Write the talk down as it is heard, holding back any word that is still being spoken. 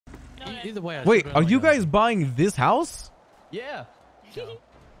Either way. Wait, are you guys buying this house? Yeah.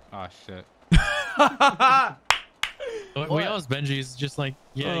 Oh shit. We asked Benji's just like,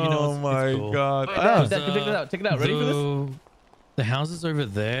 yeah, you know. Oh my god. Check it out. Check it out. Ready for this? The houses over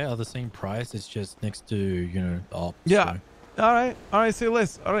there are the same price. It's just next to, you know, the ops. Yeah. So. All right. Say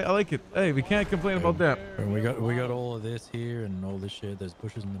less. All right. I like it. Hey, we can't complain about that. And we got all of this here and all this shit. There's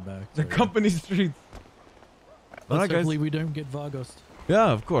bushes in the back. The company street. All right, guys. Hopefully we don't get Vargos.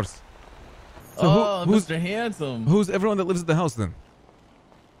 Yeah, of course. So who's Mr. Handsome? Who's everyone that lives at the house then?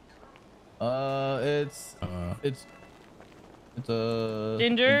 It's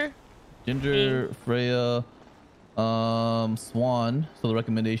Ginger, Freya, Swan. So the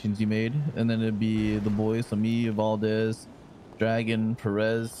recommendations you made, and then it'd be the boys. So me, Valdez, Dragon,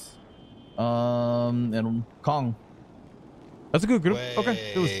 Perez, and Kong. That's a good group. Wait,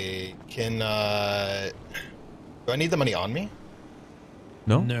 Okay. Do I need the money on me?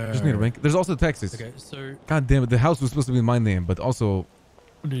 No. Just need a rank. There's also Texas. Okay, so. God damn it! The house was supposed to be in my name, but also.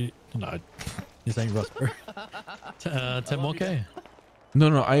 No, this ain't Rust, bro. 10 more K.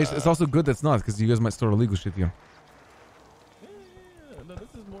 No. It's also good that's not, because you guys might store illegal shit here. No,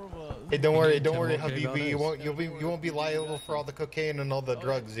 this is more of a. Hey, don't worry, Habibi. You won't be liable for all the cocaine and all the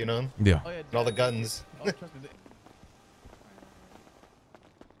drugs, you know? Yeah. Oh, yeah, And all the guns. Oh, trust me.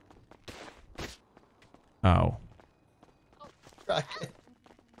 Ow.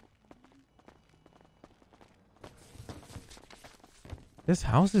 This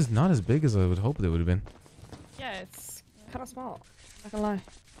house is not as big as I would hope it would have been. Yeah, it's kind of small. Not gonna lie.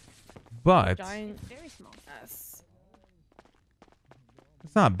 But Giant, very small. Yes.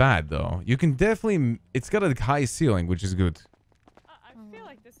 it's not bad though. You can definitely. It's got a high ceiling, which is good. I feel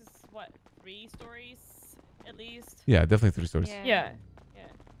like this is what 3 stories at least. Yeah, definitely 3 stories. Yeah.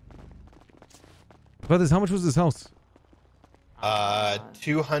 But how much was this house?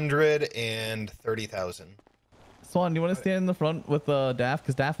 230,000. Swan, do you want to stand in the front with Daff?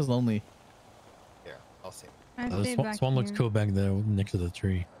 Because Daff is lonely. Yeah, I'll see. Swan looks cool back there next to the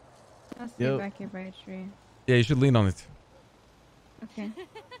tree. I'll stay back here by a tree. Yeah, you should lean on it. Okay.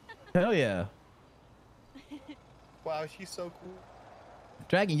 Hell yeah. Wow, she's so cool.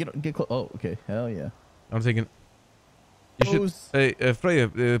 Dragon, you don't get close. Oh, okay. Hell yeah. I'm thinking. You Pose. should. Hey,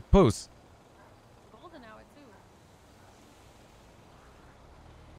 Freya, pose.